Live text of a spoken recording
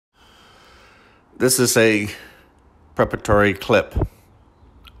This is a preparatory clip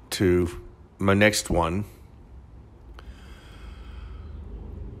to my next one.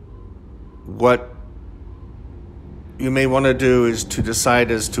 What you may want to do is to decide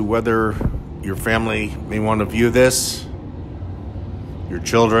as to whether your family may want to view this, your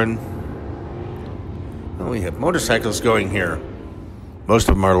children. Oh, we have motorcycles going here. Most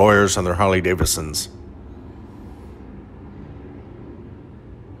of them are lawyers on their Harley Davidsons.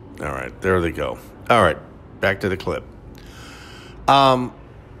 All right, there they go. All right, back to the clip.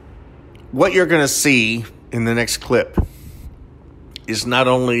 What you're going to see in the next clip is not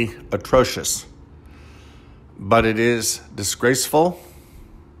only atrocious, but it is disgraceful,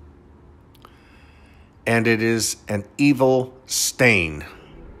 and it is an evil stain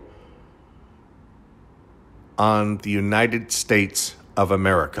on the United States of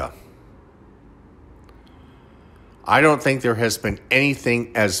America. I don't think there has been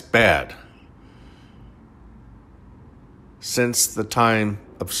anything as bad since the time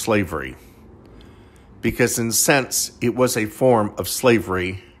of slavery, because in a sense it was a form of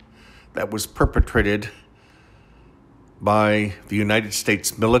slavery that was perpetrated by the United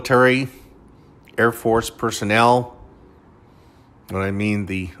States military, Air Force personnel, and I mean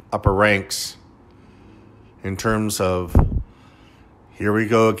the upper ranks, in terms of, here we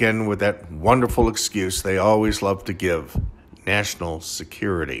go again with that wonderful excuse they always love to give, national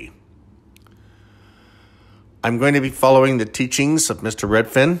security. I'm going to be following the teachings of Mr.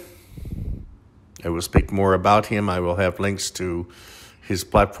 Redfern. I will speak more about him. I will have links to his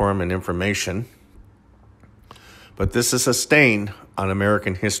platform and information. But this is a stain on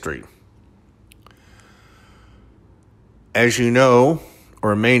American history. As you know,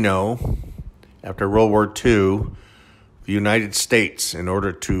 or may know, after World War II, the United States, in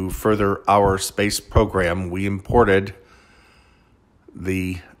order to further our space program, we imported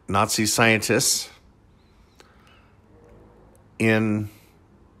the Nazi scientists in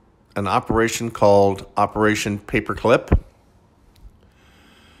an operation called Operation Paperclip.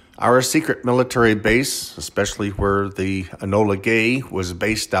 Our secret military base, especially where the Enola Gay was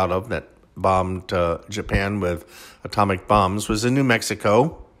based out of, that bombed Japan with atomic bombs, was in New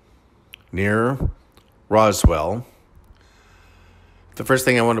Mexico, near Roswell. The first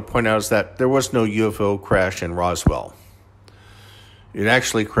thing I want to point out is that there was no UFO crash in Roswell. It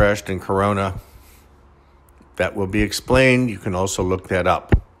actually crashed in Corona. That will be explained. You can also look that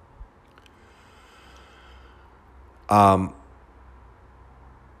up. I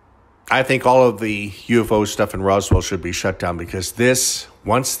think all of the UFO stuff in Roswell should be shut down, because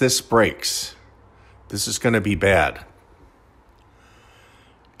once this breaks, this is going to be bad.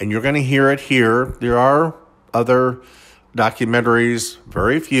 And you're going to hear it here. There are other documentaries,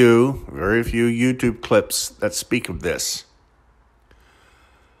 very few YouTube clips that speak of this.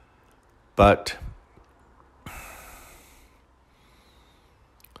 But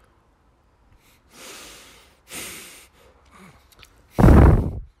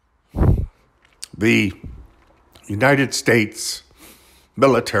the United States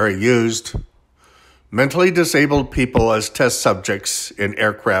military used mentally disabled people as test subjects in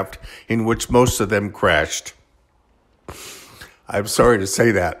aircraft in which most of them crashed. I'm sorry to say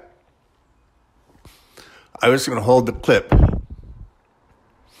that. I was going to hold the clip.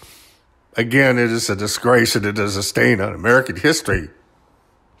 Again, it is a disgrace and it is a stain on American history.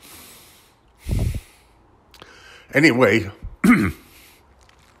 Anyway,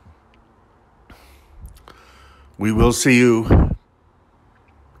 we will see you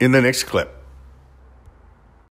in the next clip.